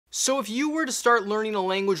So if you were to start learning a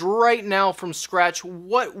language right now from scratch,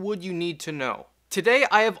 what would you need to know? Today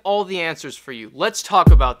I have all the answers for you. Let's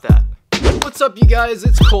talk about that. What's up you guys,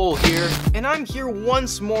 it's Cole here, and I'm here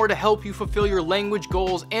once more to help you fulfill your language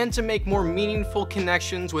goals and to make more meaningful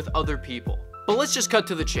connections with other people. But let's just cut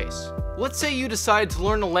to the chase. Let's say you decide to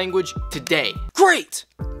learn a language today. Great!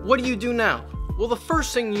 What do you do now? Well, the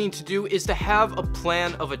first thing you need to do is to have a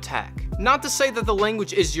plan of attack. Not to say that the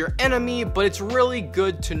language is your enemy, but it's really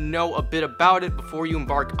good to know a bit about it before you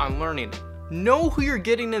embark on learning it. Know who you're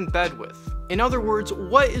getting in bed with. In other words,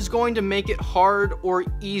 what is going to make it hard or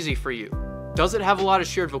easy for you? Does it have a lot of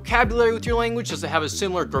shared vocabulary with your language? Does it have a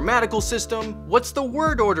similar grammatical system? What's the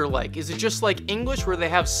word order like? Is it just like English where they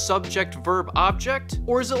have subject, verb, object?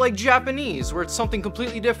 Or is it like Japanese where it's something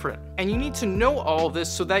completely different? And you need to know all of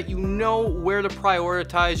this so that you know where to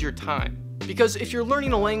prioritize your time. Because if you're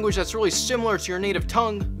learning a language that's really similar to your native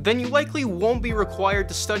tongue, then you likely won't be required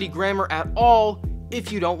to study grammar at all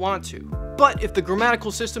if you don't want to. But if the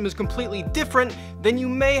grammatical system is completely different, then you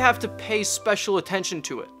may have to pay special attention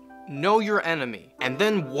to it. Know your enemy, and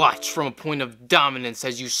then watch from a point of dominance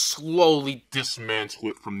as you slowly dismantle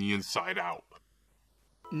it from the inside out.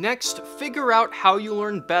 Next, figure out how you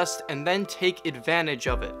learn best and then take advantage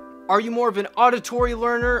of it. Are you more of an auditory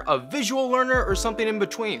learner, a visual learner, or something in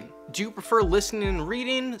between? Do you prefer listening and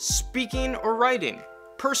reading, speaking, or writing?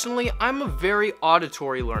 Personally, I'm a very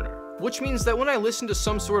auditory learner, which means that when I listen to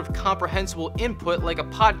some sort of comprehensible input like a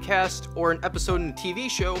podcast or an episode in a TV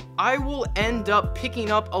show, I will end up picking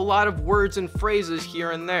up a lot of words and phrases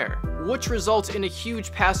here and there, which results in a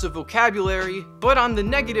huge passive vocabulary, but on the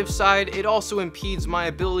negative side, it also impedes my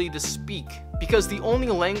ability to speak, because the only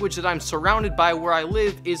language that I'm surrounded by where I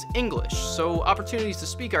live is English, so opportunities to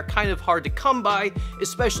speak are kind of hard to come by,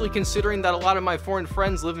 especially considering that a lot of my foreign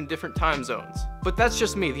friends live in different time zones. But that's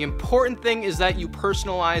just me. The important thing is that you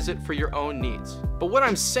personalize it for your own needs. But what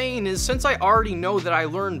I'm saying is, since I already know that I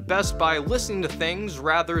learn best by listening to things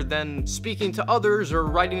rather than speaking to others or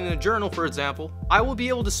writing in a journal, for example, I will be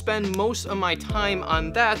able to spend most of my time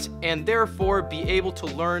on that and therefore be able to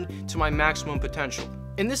learn to my maximum potential.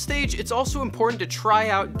 In this stage, it's also important to try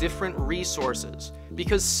out different resources,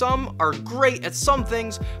 because some are great at some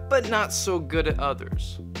things, but not so good at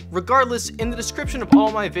others. Regardless, in the description of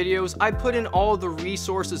all my videos, I put in all the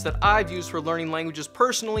resources that I've used for learning languages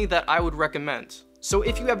personally that I would recommend. So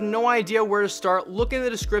if you have no idea where to start, look in the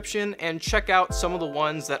description and check out some of the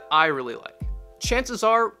ones that I really like. Chances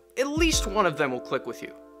are, at least one of them will click with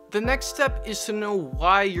you. The next step is to know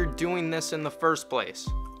why you're doing this in the first place.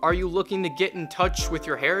 Are you looking to get in touch with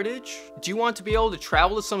your heritage? Do you want to be able to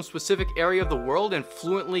travel to some specific area of the world and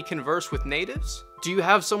fluently converse with natives? Do you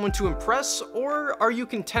have someone to impress, or are you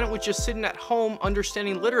content with just sitting at home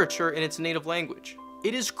understanding literature in its native language?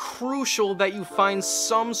 It is crucial that you find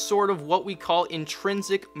some sort of what we call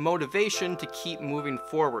intrinsic motivation to keep moving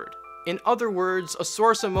forward. In other words, a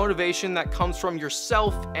source of motivation that comes from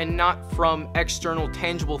yourself and not from external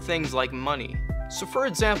tangible things like money. So for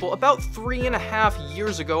example, about 3.5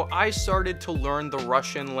 years ago, I started to learn the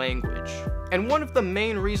Russian language. And one of the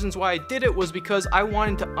main reasons why I did it was because I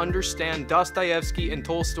wanted to understand Dostoevsky and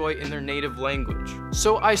Tolstoy in their native language.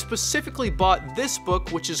 So I specifically bought this book,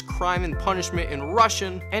 which is Crime and Punishment in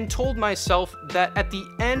Russian, and told myself that at the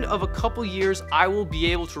end of a couple years, I will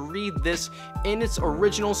be able to read this in its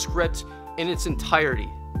original script in its entirety.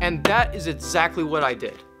 And that is exactly what I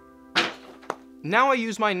did. Now I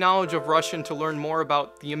use my knowledge of Russian to learn more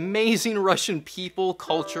about the amazing Russian people,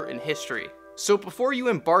 culture, and history. So before you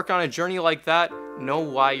embark on a journey like that, know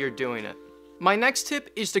why you're doing it. My next tip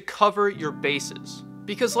is to cover your bases.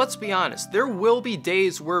 Because let's be honest, there will be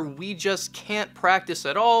days where we just can't practice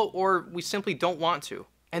at all, or we simply don't want to.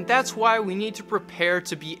 And that's why we need to prepare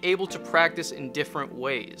to be able to practice in different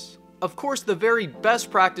ways. Of course, the very best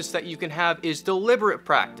practice that you can have is deliberate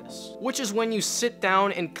practice, which is when you sit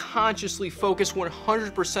down and consciously focus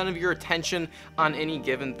 100% of your attention on any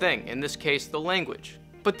given thing, in this case, the language.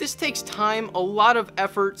 But this takes time, a lot of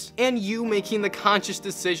effort, and you making the conscious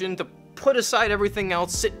decision to put aside everything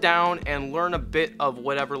else, sit down, and learn a bit of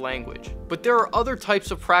whatever language. But there are other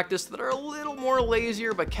types of practice that are a little more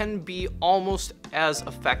lazier but can be almost as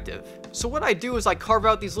effective. So what I do is I carve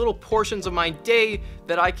out these little portions of my day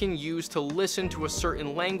that I can use to listen to a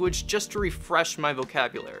certain language just to refresh my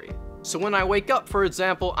vocabulary. So when I wake up, for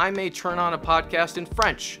example, I may turn on a podcast in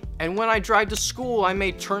French. And when I drive to school, I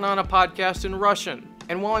may turn on a podcast in Russian.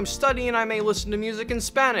 And while I'm studying, I may listen to music in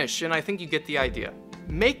Spanish, and I think you get the idea.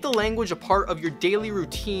 Make the language a part of your daily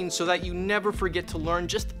routine so that you never forget to learn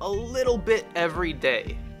just a little bit every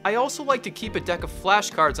day. I also like to keep a deck of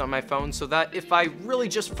flashcards on my phone so that if I really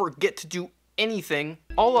just forget to do anything,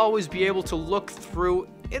 I'll always be able to look through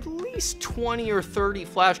at least 20 or 30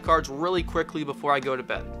 flashcards really quickly before I go to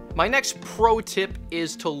bed. My next pro tip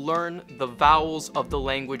is to learn the vowels of the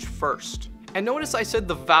language first. And notice I said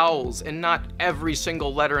the vowels and not every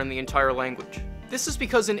single letter in the entire language. This is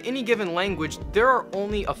because in any given language, there are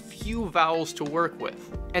only a few vowels to work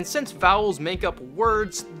with. And since vowels make up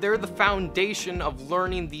words, they're the foundation of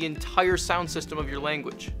learning the entire sound system of your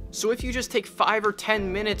language. So if you just take 5 or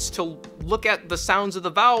 10 minutes to look at the sounds of the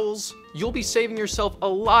vowels, you'll be saving yourself a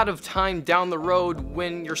lot of time down the road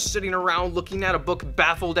when you're sitting around looking at a book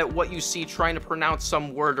baffled at what you see trying to pronounce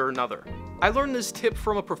some word or another. I learned this tip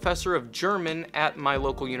from a professor of German at my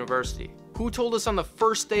local university, who told us on the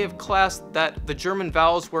first day of class that the German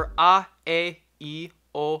vowels were A, E,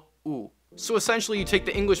 I, O, U. So essentially you take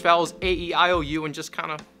the English vowels A, E, I, O, U and just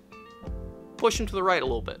kind of push them to the right a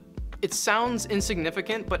little bit. It sounds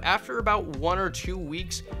insignificant, but after about 1 or 2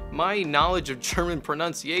 weeks, my knowledge of German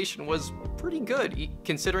pronunciation was pretty good,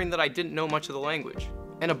 considering that I didn't know much of the language.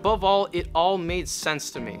 And above all, it all made sense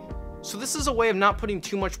to me. So this is a way of not putting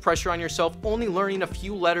too much pressure on yourself, only learning a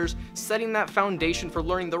few letters, setting that foundation for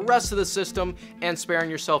learning the rest of the system, and sparing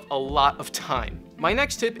yourself a lot of time. My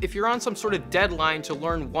next tip, if you're on some sort of deadline to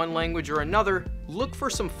learn one language or another, look for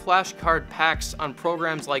some flashcard packs on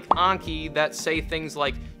programs like Anki that say things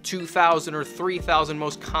like 2,000 or 3,000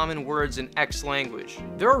 most common words in X language.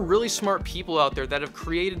 There are really smart people out there that have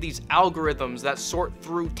created these algorithms that sort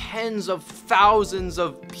through tens of thousands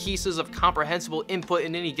of pieces of comprehensible input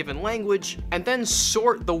in any given language, and then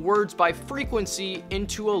sort the words by frequency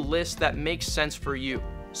into a list that makes sense for you.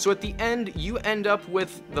 So at the end, you end up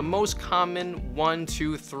with the most common 1,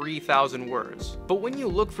 2, 3,000 words. But when you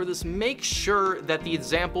look for this, make sure that the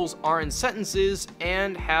examples are in sentences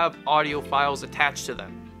and have audio files attached to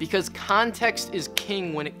them. Because context is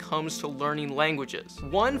king when it comes to learning languages.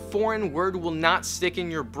 One foreign word will not stick in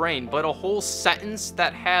your brain, but a whole sentence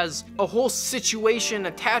that has a whole situation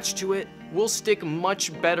attached to it will stick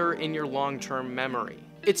much better in your long-term memory.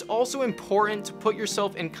 It's also important to put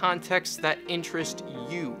yourself in contexts that interest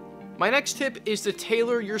you. My next tip is to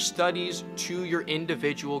tailor your studies to your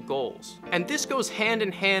individual goals. And this goes hand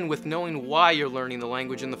in hand with knowing why you're learning the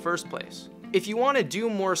language in the first place. If you want to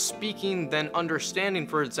do more speaking than understanding,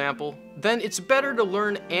 for example, then it's better to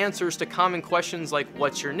learn answers to common questions like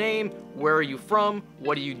what's your name, where are you from,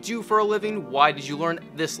 what do you do for a living, why did you learn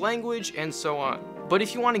this language, and so on. But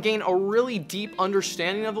if you want to gain a really deep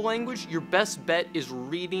understanding of the language, your best bet is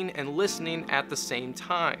reading and listening at the same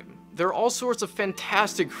time. There are all sorts of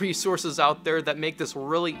fantastic resources out there that make this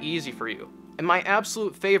really easy for you. And my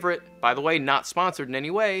absolute favorite, by the way, not sponsored in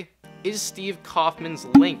any way, is Steve Kaufman's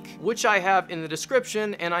link, which I have in the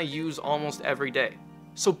description and I use almost every day.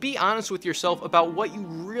 So be honest with yourself about what you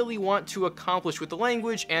really want to accomplish with the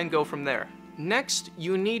language and go from there. Next,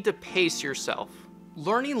 you need to pace yourself.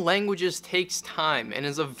 Learning languages takes time and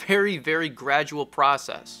is a very, very gradual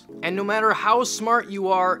process. And no matter how smart you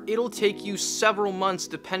are, it'll take you several months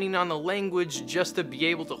depending on the language just to be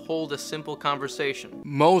able to hold a simple conversation.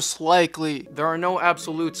 Most likely, there are no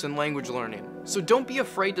absolutes in language learning. So don't be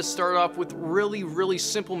afraid to start off with really, really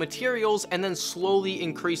simple materials and then slowly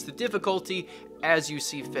increase the difficulty as you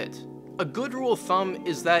see fit. A good rule of thumb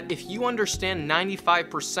is that if you understand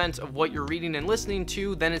 95% of what you're reading and listening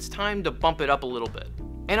to, then it's time to bump it up a little bit.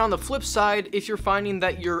 And on the flip side, if you're finding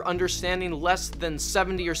that you're understanding less than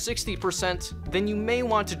 70 or 60%, then you may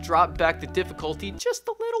want to drop back the difficulty just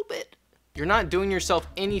a little bit. You're not doing yourself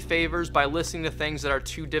any favors by listening to things that are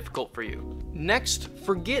too difficult for you. Next,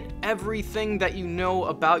 forget everything that you know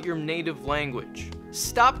about your native language.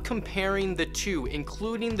 Stop comparing the two,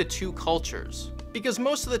 including the two cultures. Because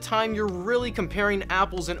most of the time you're really comparing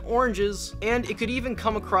apples and oranges, and it could even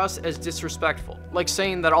come across as disrespectful. Like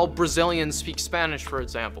saying that all Brazilians speak Spanish, for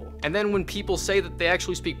example. And then when people say that they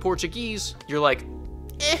actually speak Portuguese, you're like,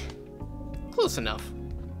 close enough.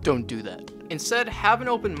 Don't do that. Instead, have an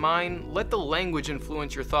open mind, let the language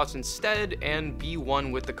influence your thoughts instead, and be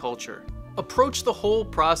one with the culture. Approach the whole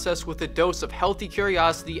process with a dose of healthy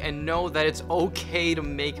curiosity and know that it's okay to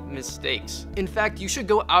make mistakes. In fact, you should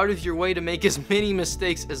go out of your way to make as many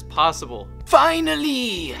mistakes as possible.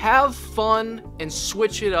 Finally, have fun and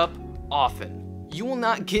switch it up often. You will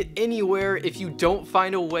not get anywhere if you don't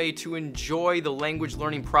find a way to enjoy the language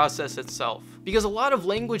learning process itself. Because a lot of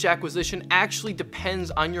language acquisition actually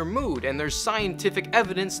depends on your mood, and there's scientific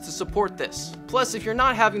evidence to support this. Plus, if you're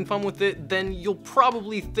not having fun with it, then you'll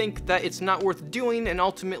probably think that it's not worth doing and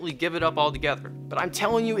ultimately give it up altogether. But I'm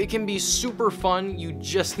telling you, it can be super fun, you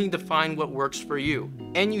just need to find what works for you.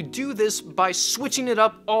 And you do this by switching it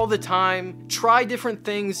up all the time, try different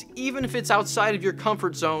things, even if it's outside of your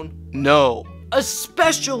comfort zone. No.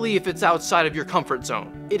 especially if it's outside of your comfort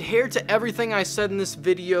zone. Adhere to everything I said in this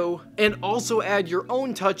video, and also add your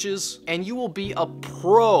own touches, and you will be a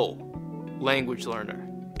pro language learner.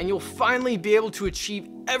 And you'll finally be able to achieve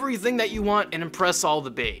everything that you want and impress all the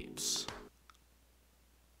babes.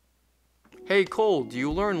 Hey Cole, do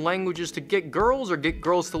you learn languages to get girls or get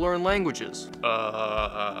girls to learn languages?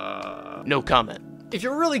 No comment. If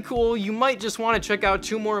you're really cool, you might just want to check out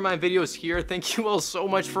 2 more of my videos here. Thank you all so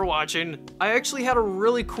much for watching. I actually had a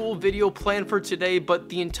really cool video planned for today, but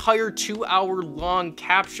the entire 2-hour-long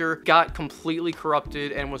capture got completely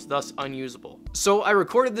corrupted and was thus unusable. So I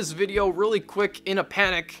recorded this video really quick in a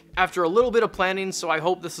panic after a little bit of planning, so I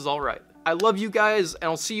hope this is all right. I love you guys, and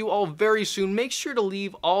I'll see you all very soon. Make sure to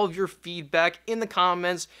leave all of your feedback in the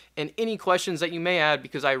comments and any questions that you may add,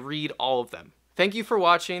 because I read all of them. Thank you for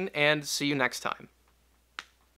watching, and see you next time.